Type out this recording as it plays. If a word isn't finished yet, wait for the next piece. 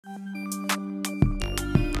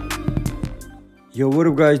Yo, what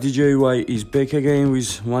up guys, DJ Y is back again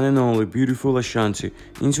with one and only beautiful Ashanti.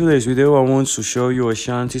 In today's video I want to show you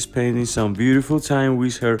Ashanti spending some beautiful time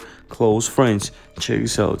with her close friends. Check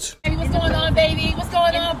this out. Hey, what's going on, baby? What's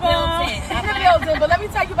going on, bro? In the building, but let me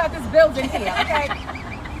tell you about this building here, okay?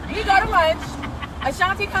 We go to lunch,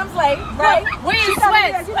 Ashanti comes late, right? We She in comes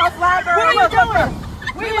sweats. in, you know, fly girl. What are you doing?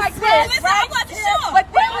 We like this, right? But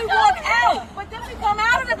then we walk out. But then we come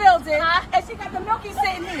out of the building, and she got the milky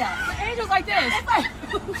sitting here. The angel's like this. It's like,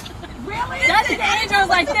 really? That's the angel's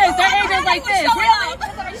like this. Their angel's like this. Really?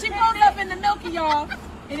 She pulls up in the milky, y'all.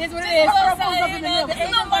 It is what it is. Girl pulls up in the milky. It's a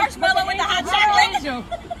little marshmallow with the hot chocolate. Angel.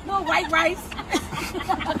 Little white rice.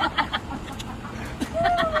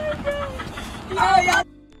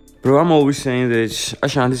 Bro, I'm always saying that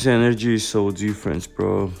Ashanti's energy is so different,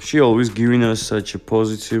 bro. She always giving us such a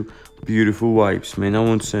positive, beautiful vibes, man. I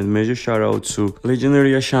want to send major shout out to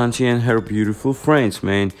legendary Ashanti and her beautiful friends,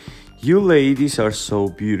 man. You ladies are so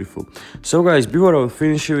beautiful. So guys, before I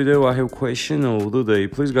finish the video, I have a question of the day.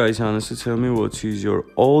 Please guys, honestly tell me what is your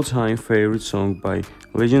all-time favorite song by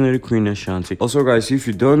legendary Queen Ashanti. Also guys, if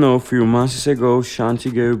you don't know, a few months ago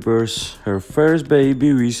Ashanti gave birth her first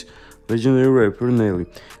baby with legendary rapper Nelly.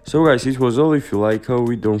 So guys, it was all. If you like how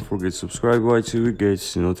we, don't forget to subscribe to get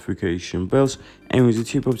the notification bells and visit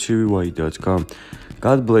hiphoptvy.com.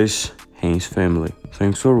 God bless Haynes family.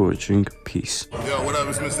 Thanks for watching. Peace. Yo, what up?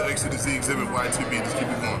 It's Mr. X to the Z Exhibit YTB. Just keep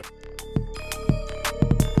it going.